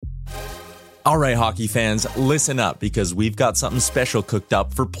All right, hockey fans, listen up because we've got something special cooked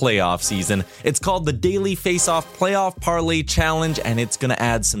up for playoff season. It's called the Daily Face-Off Playoff Parlay Challenge, and it's going to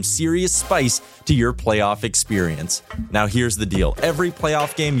add some serious spice to your playoff experience. Now, here's the deal. Every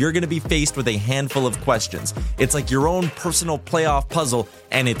playoff game, you're going to be faced with a handful of questions. It's like your own personal playoff puzzle,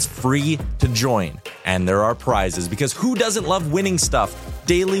 and it's free to join. And there are prizes, because who doesn't love winning stuff?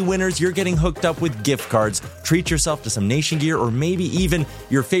 Daily winners, you're getting hooked up with gift cards. Treat yourself to some Nation gear or maybe even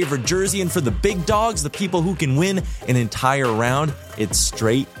your favorite jersey. And for the big dogs, the people who can win an entire round, it's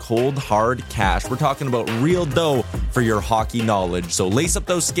straight, cold, hard cash. We're talking about real dough for your hockey knowledge. So lace up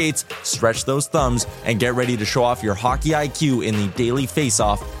those skates, stretch those thumbs, and get ready to show off your hockey IQ in the Daily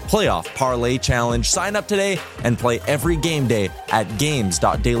Face-Off Playoff Parlay Challenge. Sign up today and play every game day at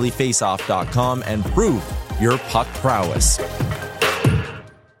games.dailyfaceoff.com and prove your puck prowess.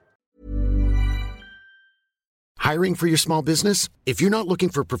 Hiring for your small business? If you're not looking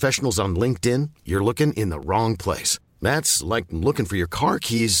for professionals on LinkedIn, you're looking in the wrong place. That's like looking for your car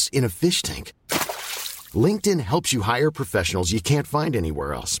keys in a fish tank. LinkedIn helps you hire professionals you can't find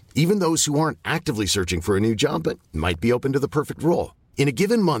anywhere else, even those who aren't actively searching for a new job but might be open to the perfect role. In a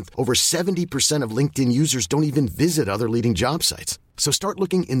given month, over 70% of LinkedIn users don't even visit other leading job sites. So start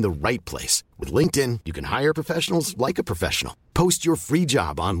looking in the right place. With LinkedIn, you can hire professionals like a professional. Post your free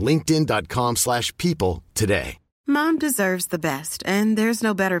job on linkedin.com/people today. Mom deserves the best, and there's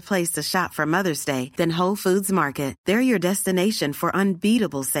no better place to shop for Mother's Day than Whole Foods Market. They're your destination for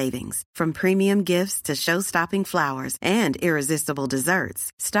unbeatable savings, from premium gifts to show-stopping flowers and irresistible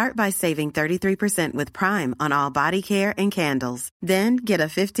desserts. Start by saving 33% with Prime on all body care and candles. Then get a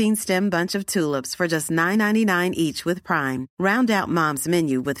 15-stem bunch of tulips for just $9.99 each with Prime. Round out Mom's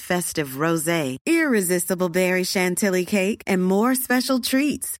menu with festive rosé, irresistible berry chantilly cake, and more special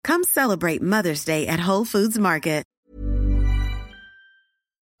treats. Come celebrate Mother's Day at Whole Foods Market.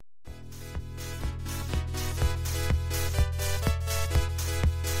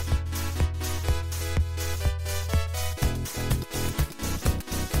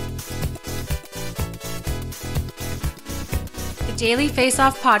 The Daily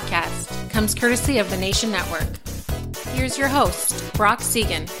Face-Off podcast comes courtesy of the Nation Network. Here's your host, Brock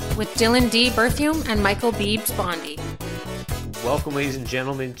Segan, with Dylan D. Berthium and Michael Beebs Bondy. Welcome, ladies and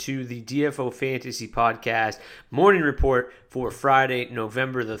gentlemen, to the DFO Fantasy Podcast morning report for Friday,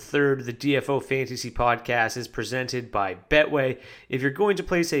 November the 3rd. The DFO Fantasy Podcast is presented by Betway. If you're going to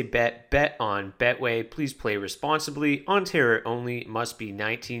place a bet, bet on Betway. Please play responsibly. Ontario only, must be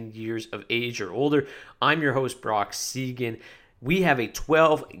 19 years of age or older. I'm your host, Brock Segan. We have a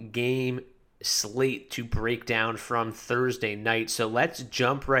 12-game slate to break down from Thursday night, so let's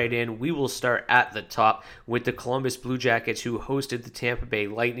jump right in. We will start at the top with the Columbus Blue Jackets, who hosted the Tampa Bay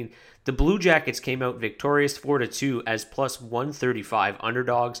Lightning. The Blue Jackets came out victorious 4-2 as plus 135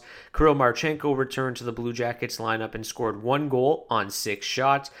 underdogs. Kirill Marchenko returned to the Blue Jackets lineup and scored 1 goal on 6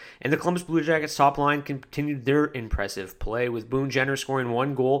 shots, and the Columbus Blue Jackets top line continued their impressive play, with Boone Jenner scoring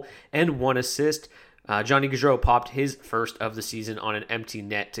 1 goal and 1 assist. Johnny Gaudreau popped his first of the season on an empty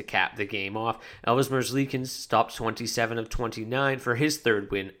net to cap the game off. Elvis Merzlikins stopped 27 of 29 for his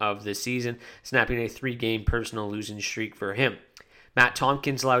third win of the season, snapping a 3-game personal losing streak for him. Matt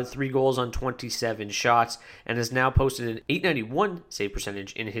Tompkins allowed 3 goals on 27 shots and has now posted an .891 save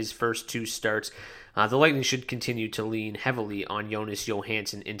percentage in his first 2 starts. The Lightning should continue to lean heavily on Jonas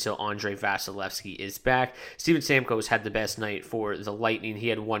Johansson until Andrei Vasilevsky is back. Steven Stamkos had the best night for the Lightning. He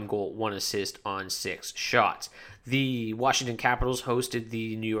had 1 goal, 1 assist on 6 shots. The Washington Capitals hosted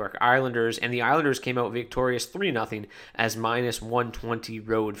the New York Islanders, and the Islanders came out victorious 3-0 as minus 120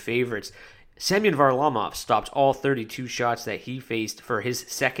 road favorites. Semyon Varlamov stopped all 32 shots that he faced for his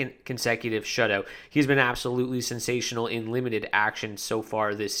second consecutive shutout. He's been absolutely sensational in limited action so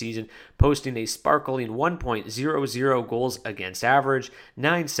far this season, posting a sparkling 1.00 goals against average,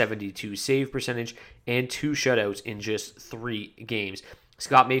 .972 save percentage, and 2 shutouts in just 3 games.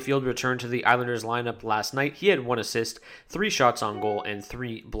 Scott Mayfield returned to the Islanders lineup last night. He had 1 assist, 3 shots on goal, and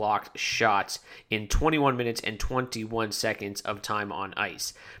 3 blocked shots in 21 minutes and 21 seconds of time on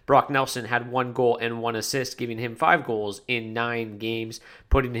ice. Brock Nelson had 1 goal and 1 assist, giving him 5 goals in 9 games,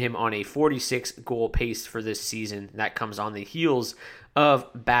 putting him on a 46-goal pace for this season. That comes on the heels of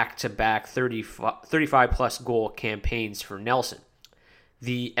back-to-back 35-plus goal campaigns for Nelson.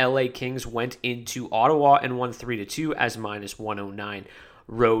 The LA Kings went into Ottawa and won 3-2 as minus 109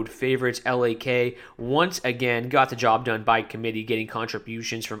 road favorites. LAK once again got the job done by committee, getting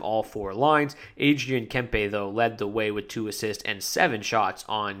contributions from all 4 lines. Adrian Kempe, though, led the way with 2 assists and 7 shots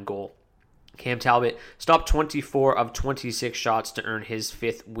on goal. Cam Talbot stopped 24 of 26 shots to earn his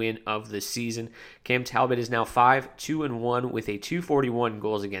 5th win of the season. Cam Talbot is now 5-2-1 with a .241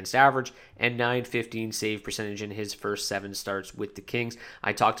 goals against average and .915 save percentage in his first 7 starts with the Kings.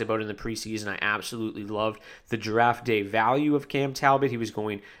 I talked about in the preseason, I absolutely loved the draft day value of Cam Talbot. He was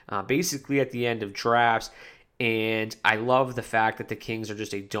going basically at the end of drafts. And I love the fact that the Kings are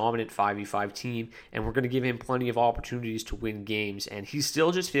just a dominant 5v5 team, and we're going to give him plenty of opportunities to win games. And he's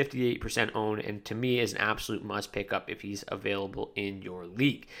still just 58% owned, and to me is an absolute must pick up if he's available in your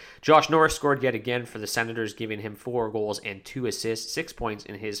league. Josh Norris scored yet again for the Senators, giving him 4 goals and 2 assists, 6 points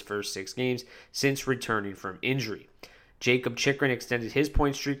in his first 6 games since returning from injury. Jacob Chychrun extended his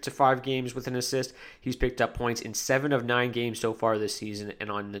point streak to 5 games with an assist. He's picked up points in 7 of 9 games so far this season, and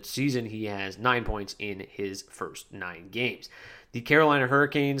on the season he has 9 points in his first 9 games. The Carolina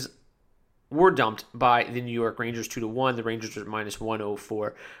Hurricanes were dumped by the New York Rangers 2-1. The Rangers were minus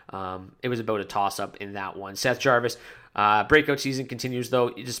 104. It was about a toss-up in that one. Seth Jarvis, breakout season continues,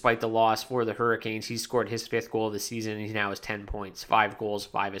 though, despite the loss for the Hurricanes. He scored his 5th goal of the season, and he now has 10 points, 5 goals,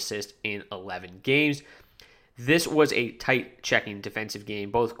 5 assists in 11 games. This was a tight checking defensive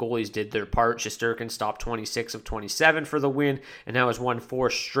game. Both goalies did their part. Shesterkin stopped 26 of 27 for the win and now has won 4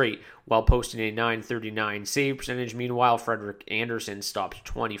 straight while posting a .939 save percentage. Meanwhile, Frederik Andersen stopped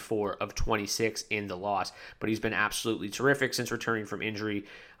 24 of 26 in the loss, but he's been absolutely terrific since returning from injury.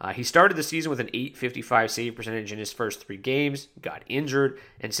 He started the season with an .855 save percentage in his first 3 games, got injured,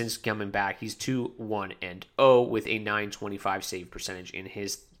 and since coming back, he's 2-1-0 with a .925 save percentage in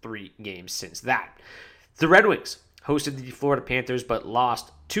his 3 games since that. The Red Wings hosted the Florida Panthers but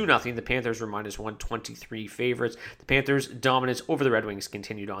lost 2-0. The Panthers were minus 123 favorites. The Panthers' dominance over the Red Wings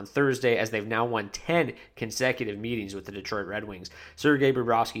continued on Thursday as they've now won 10 consecutive meetings with the Detroit Red Wings. Sergei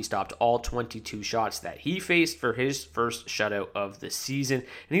Bobrovsky stopped all 22 shots that he faced for his first shutout of the season,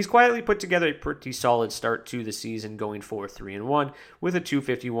 and he's quietly put together a pretty solid start to the season, going 4-3-1 with a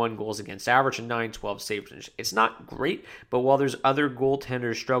 .251 goals against average and .912 save percentage. It's not great, but while there's other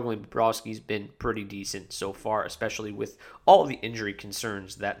goaltenders struggling, Bobrovsky's been pretty decent so far, especially with all the injury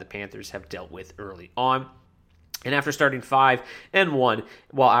concerns that the Panthers have dealt with early on. And after starting 5-1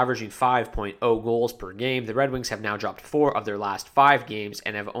 while averaging 5.0 goals per game, the Red Wings have now dropped 4 of their last 5 games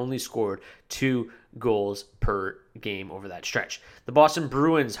and have only scored 2 goals per game over that stretch. The Boston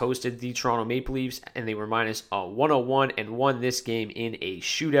Bruins hosted the Toronto Maple Leafs, and they were minus 101 and won this game in a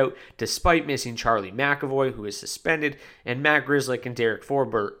shootout despite missing Charlie McAvoy, who is suspended, and Matt Grzelcyk and Derek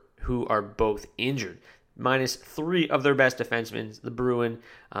Forbort, who are both injured. Minus 3 of their best defensemen, the Bruins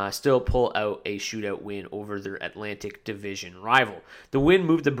still pull out a shootout win over their Atlantic Division rival. The win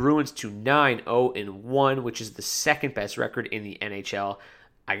moved the Bruins to 9-0-1, which is the second best record in the NHL.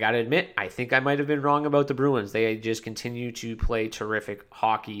 I gotta admit, I think I might have been wrong about the Bruins. They just continue to play terrific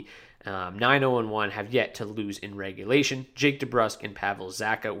hockey. 9-0-1 have yet to lose in regulation. Jake DeBrusk and Pavel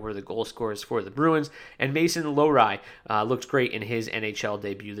Zacha were the goal scorers for the Bruins, and Mason Lohrei looked great in his NHL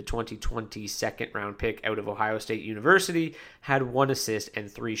debut. The 2020 second-round pick out of Ohio State University had 1 assist and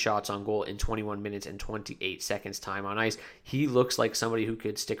 3 shots on goal in 21 minutes and 28 seconds time on ice. He looks like somebody who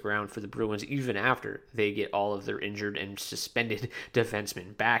could stick around for the Bruins even after they get all of their injured and suspended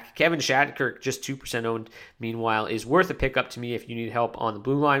defensemen back. Kevin Shattenkirk, just 2% owned, meanwhile, is worth a pickup to me if you need help on the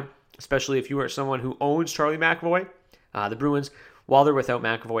blue line, especially if you are someone who owns Charlie McAvoy. The Bruins, while they're without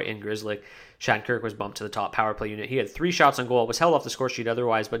McAvoy and Grzelcyk, Shattenkirk was bumped to the top power play unit. He had 3 shots on goal, was held off the score sheet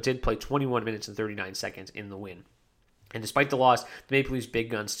otherwise, but did play 21 minutes and 39 seconds in the win. And despite the loss, the Maple Leafs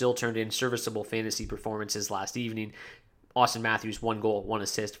big guns still turned in serviceable fantasy performances last evening. Austin Matthews, 1 goal, 1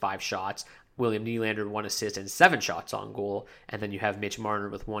 assist, 5 shots. William Nylander, 1 assist and 7 shots on goal. And then you have Mitch Marner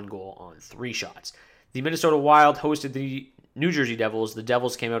with 1 goal on 3 shots. The Minnesota Wild hosted the New Jersey Devils. The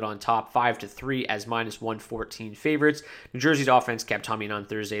Devils came out on top 5-3 as minus 114 favorites. New Jersey's offense kept humming on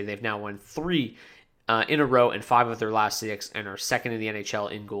Thursday. They've now won 3 in a row and 5 of their last 6 and are second in the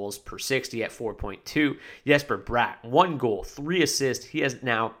NHL in goals per 60 at 4.2. Jesper Bratt, 1 goal, 3 assists. He has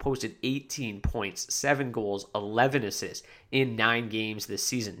now posted 18 points, 7 goals, 11 assists in 9 games this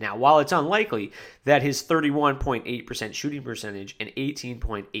season. Now, while it's unlikely that his 31.8% shooting percentage and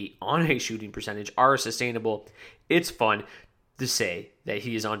 18.8 on-ice shooting percentage are sustainable, it's fun to say that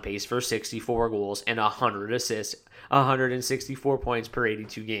he is on pace for 64 goals and 100 assists, 164 points per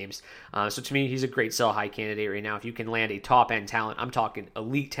 82 games. So to me, he's a great sell-high candidate right now. If you can land a top-end talent, I'm talking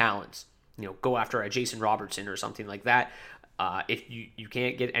elite talents, go after a Jason Robertson or something like that, If you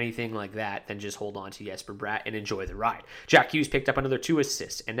can't get anything like that, then just hold on to Jesper Bratt and enjoy the ride. Jack Hughes picked up another 2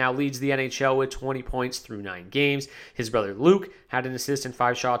 assists and now leads the NHL with 20 points through 9 games. His brother Luke had an assist and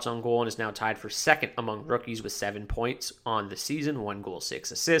 5 shots on goal and is now tied for second among rookies with 7 points on the season, 1 goal,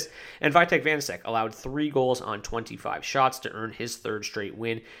 6 assists. And Vitek Vanacek allowed 3 goals on 25 shots to earn his third straight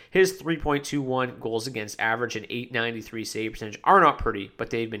win. His 3.21 goals against average and .893 save percentage are not pretty, but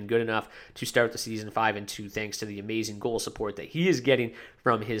they've been good enough to start the season 5-2 thanks to the amazing goal support that he is getting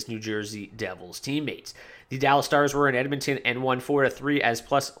from his New Jersey Devils teammates. The Dallas Stars were in Edmonton and won 4-3 as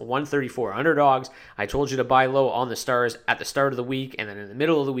plus 134 underdogs. I told you to buy low on the Stars at the start of the week and then in the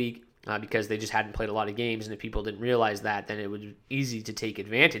middle of the week because they just hadn't played a lot of games, and if people didn't realize that, then it would be easy to take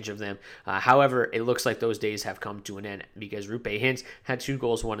advantage of them. However, it looks like those days have come to an end because Rupe Hintz had 2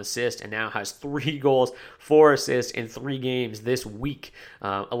 goals, 1 assist, and now has 3 goals, 4 assists in 3 games this week,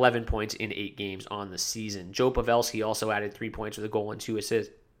 11 points in 8 games on the season. Joe Pavelski also added 3 points with a goal and 2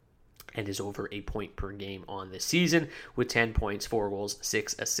 assists, and is over a point per game on the season with 10 points, 4 goals,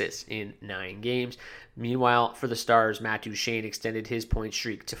 6 assists in 9 games. Meanwhile, for the Stars, Matt Duchene extended his point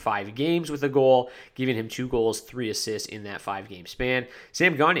streak to 5 games with a goal, giving him 2 goals, 3 assists in that 5-game span.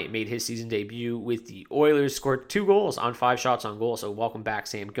 Sam Gagner made his season debut with the Oilers, scored 2 goals on 5 shots on goal, so welcome back,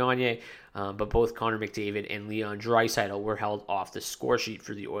 Sam Gagner. But both Connor McDavid and Leon Draisaitl were held off the score sheet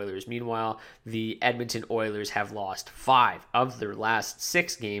for the Oilers. Meanwhile, the Edmonton Oilers have lost 5 of their last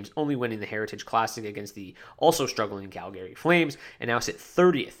 6 games, only winning the Heritage Classic against the also struggling Calgary Flames, and now sit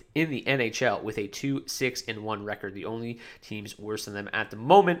 30th in the NHL with a 2-6-1 record. The only teams worse than them at the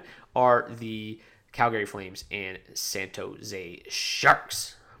moment are the Calgary Flames and San Jose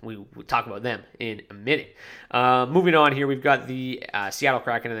Sharks. We'll talk about them in a minute. Moving on here, we've got the Seattle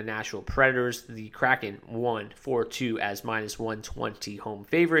Kraken and the Nashville Predators. The Kraken won 4-2 as minus 120 home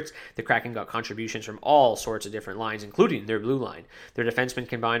favorites. The Kraken got contributions from all sorts of different lines, including their blue line. Their defensemen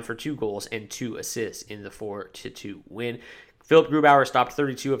combined for 2 goals and 2 assists in the 4-2 win. Philip Grubauer stopped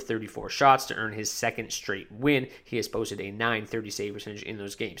 32 of 34 shots to earn his second straight win. He has posted a .930 save percentage in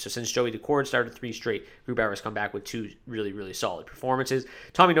those games. So since Joey Daccord started 3 straight, Grubauer has come back with 2 really, really solid performances.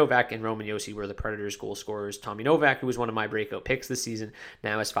 Tommy Novak and Roman Josi were the Predators' goal scorers. Tommy Novak, who was one of my breakout picks this season,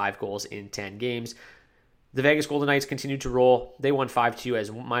 now has 5 goals in 10 games. The Vegas Golden Knights continued to roll. They won 5-2 as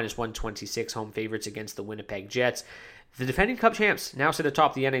minus 126 home favorites against the Winnipeg Jets. The defending Cup champs now sit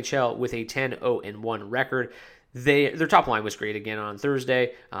atop the NHL with a 10-0-1 record. Their top line was great again on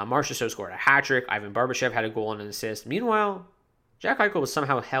Thursday. Marchessault scored a hat trick. Ivan Barbashev had a goal and an assist. Meanwhile, Jack Eichel was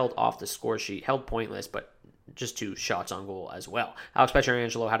somehow held off the score sheet, held pointless, but just 2 shots on goal as well. Alex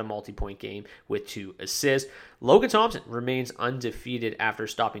Pietrangelo had a multi-point game with 2 assists. Logan Thompson remains undefeated after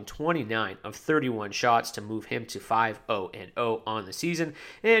stopping 29 of 31 shots to move him to 5-0-0 on the season.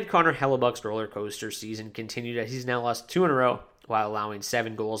 And Connor Hellebuck's roller coaster season continued as he's now lost 2 in a row, while allowing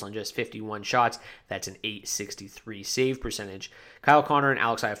 7 goals on just 51 shots. That's an .863 save percentage. Kyle Connor and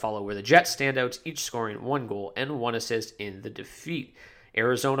Alex Iafallo were the Jets standouts, each scoring 1 goal and 1 assist in the defeat.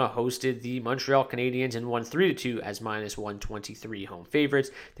 Arizona hosted the Montreal Canadiens and won 3-2 as minus 123 home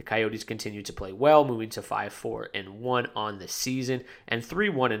favorites. The Coyotes continued to play well, moving to 5-4-1 on the season and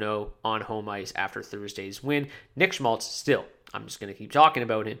 3-1-0 on home ice after Thursday's win. Nick Schmaltz still, I'm just going to keep talking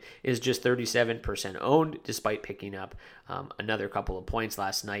about him, is just 37% owned despite picking up another couple of points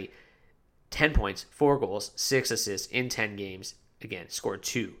last night. 10 points, 4 goals, 6 assists in 10 games. Again, scored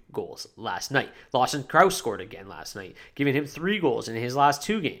 2 goals last night. Lawson Krause scored again last night, giving him 3 goals in his last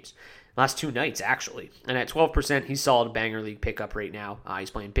 2 games. Last 2 nights, actually. And at 12%, he's solid banger league pickup right now.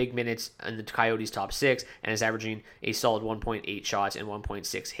 He's playing big minutes in the Coyotes' top 6 and is averaging a solid 1.8 shots and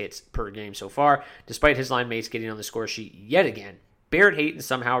 1.6 hits per game so far. Despite his line mates getting on the score sheet yet again, Barrett Hayton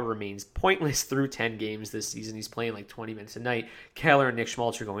somehow remains pointless through 10 games this season. He's playing like 20 minutes a night. Keller and Nick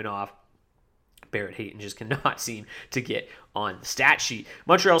Schmaltz are going off. Barrett Hayton just cannot seem to get on the stat sheet.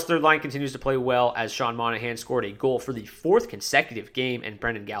 Montreal's third line continues to play well as Sean Monahan scored a goal for the 4th consecutive game and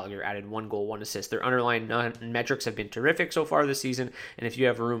Brendan Gallagher added 1 goal, 1 assist. Their underlying metrics have been terrific so far this season, and if you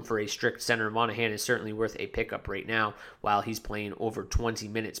have room for a strict center, Monahan is certainly worth a pickup right now while he's playing over 20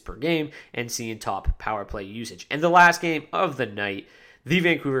 minutes per game and seeing top power play usage. And the last game of the night, the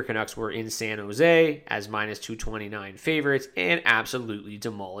Vancouver Canucks were in San Jose as minus 229 favorites and absolutely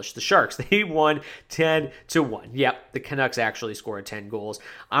demolished the Sharks. They won 10-1. Yep, the Canucks actually scored 10 goals.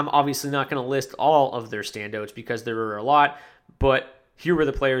 I'm obviously not going to list all of their standouts because there were a lot, but here were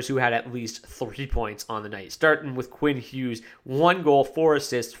the players who had at least 3 points on the night. Starting with Quinn Hughes, 1 goal, 4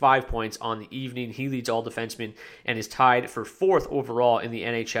 assists, 5 points on the evening. He leads all defensemen and is tied for 4th overall in the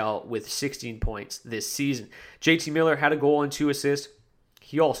NHL with 16 points this season. JT Miller had a goal and 2 assists.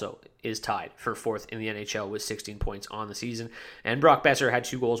 he also is tied for 4th in the NHL with 16 points on the season. And Brock Besser had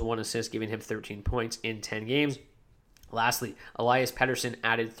 2 goals, 1 assist, giving him 13 points in 10 games. Lastly, Elias Pettersson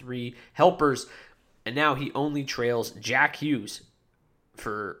added 3 helpers, and now he only trails Jack Hughes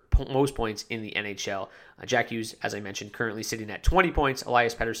for most points in the NHL. Jack Hughes, as I mentioned, currently sitting at 20 points.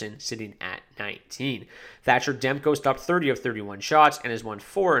 Elias Pettersson sitting at 19. Thatcher Demko stopped 30 of 31 shots and has won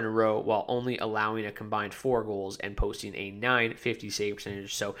 4 in a row while only allowing a combined 4 goals and posting a .950 save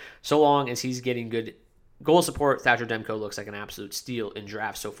percentage. So long as he's getting good goal support, Thatcher Demko looks like an absolute steal in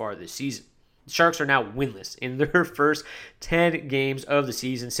drafts so far this season. The Sharks are now winless in their first 10 games of the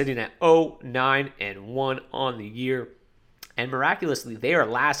season, sitting at 0-9-1 on the year. And miraculously, they are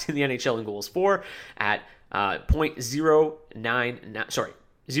last in the NHL in goals for at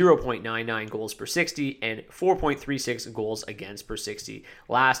 0.99 goals per 60 and 4.36 goals against per 60.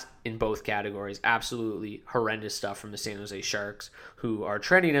 Last in both categories. Absolutely horrendous stuff from the San Jose Sharks, who are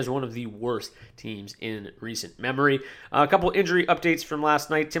trending as one of the worst teams in recent memory. A couple injury updates from last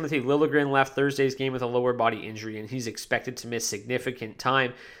night. Timothy Liljegren left Thursday's game with a lower body injury, and he's expected to miss significant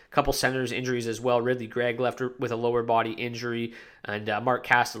time. Couple centers injuries as well. Ridley Gregg left with a lower body injury, and Mark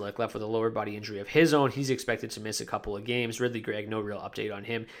Kastelik left with a lower body injury of his own. He's expected to miss a couple of games. Ridley Gregg, no real update on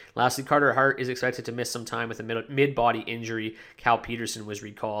him. Lastly, Carter Hart is expected to miss some time with a mid-body injury. Cal Peterson was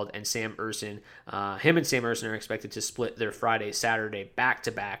recalled, and Sam Ersson, him and Sam Ersson are expected to split their Friday-Saturday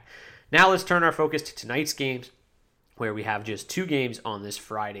back-to-back. Now let's turn our focus to tonight's games, where we have just 2 games on this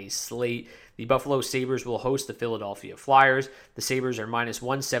Friday slate. The Buffalo Sabres will host the Philadelphia Flyers. The Sabres are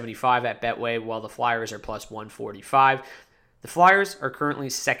 -175 at Betway, while the Flyers are +145. The Flyers are currently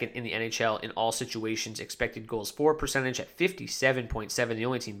 2nd in the NHL in all situations. Expected goals for percentage at 57.7. The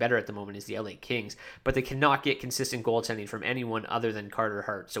only team better at the moment is the LA Kings, but they cannot get consistent goaltending from anyone other than Carter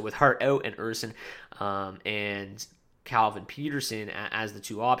Hart. So with Hart out and Ersson and Calvin Peterson as the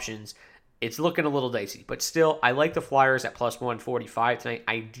 2 options, it's looking a little dicey, but still, I like the Flyers at +145 tonight.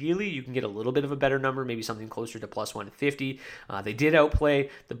 Ideally, you can get a little bit of a better number, maybe something closer to +150. They did outplay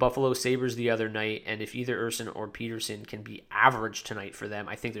the Buffalo Sabres the other night, and if either Ersson or Peterson can be average tonight for them,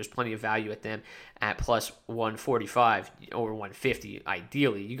 I think there's plenty of value at them at +145 or 150,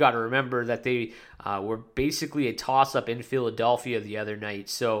 ideally. You got to remember that they were basically a toss-up in Philadelphia the other night,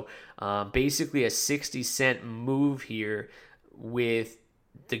 so basically a 60-cent move here with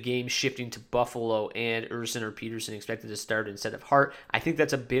the game shifting to Buffalo and Ersson or Peterson expected to start instead of Hart. I think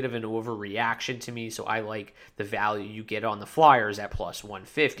that's a bit of an overreaction to me, so I like the value you get on the Flyers at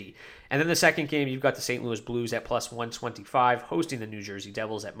 +150. And then the second game, you've got the St. Louis Blues at +125, hosting the New Jersey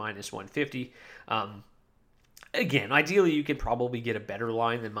Devils at -150. Again, ideally, you could probably get a better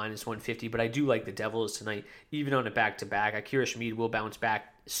line than -150, but I do like the Devils tonight, even on a back-to-back. Akira Schmid will bounce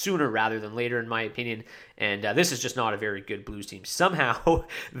back sooner rather than later, in my opinion, and this is just not a very good Blues team. Somehow,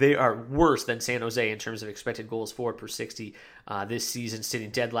 they are worse than San Jose in terms of expected goals for per 60 this season, sitting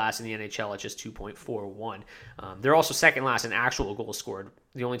dead last in the NHL at just 2.41. They're also second last in actual goals scored.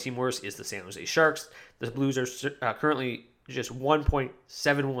 The only team worse is the San Jose Sharks. The Blues are currently just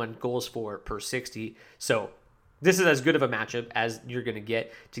 1.71 goals for per 60, so this is as good of a matchup as you're going to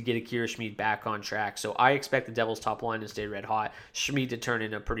get Akira Schmid back on track. So I expect the Devils' top line to stay red hot. Schmid to turn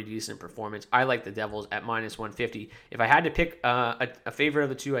in a pretty decent performance. I like the Devils at -150. If I had to pick a favorite of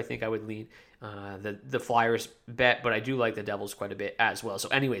the 2, I think I would lean the Flyers bet, but I do like the Devils quite a bit as well. So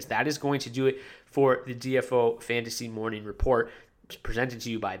anyways, that is going to do it for the DFO Fantasy Morning Report, presented to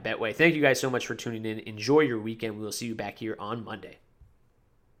you by Betway. Thank you guys so much for tuning in. Enjoy your weekend. We will see you back here on Monday.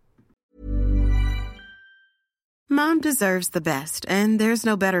 Mom deserves the best, and there's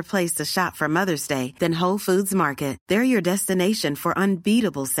no better place to shop for Mother's Day than Whole Foods Market. They're your destination for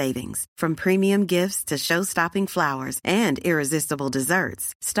unbeatable savings, from premium gifts to show-stopping flowers and irresistible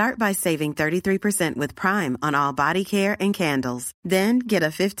desserts. Start by saving 33% with Prime on all body care and candles. Then get a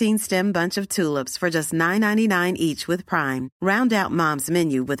 15-stem bunch of tulips for just $9.99 each with Prime. Round out Mom's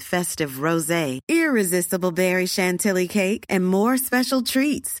menu with festive rosé, irresistible berry chantilly cake, and more special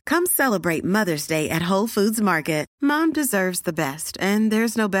treats. Come celebrate Mother's Day at Whole Foods Market. Mom deserves the best, and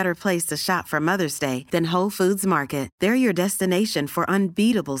there's no better place to shop for Mother's Day than Whole Foods Market. They're your destination for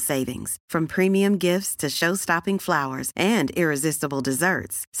unbeatable savings, from premium gifts to show-stopping flowers and irresistible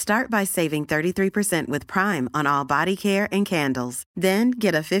desserts. Start by saving 33% with Prime on all body care and candles. Then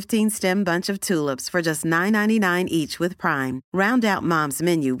get a 15-stem bunch of tulips for just $9.99 each with Prime. Round out Mom's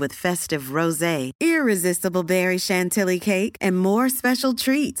menu with festive rosé, irresistible berry chantilly cake, and more special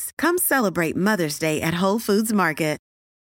treats. Come celebrate Mother's Day at Whole Foods Market.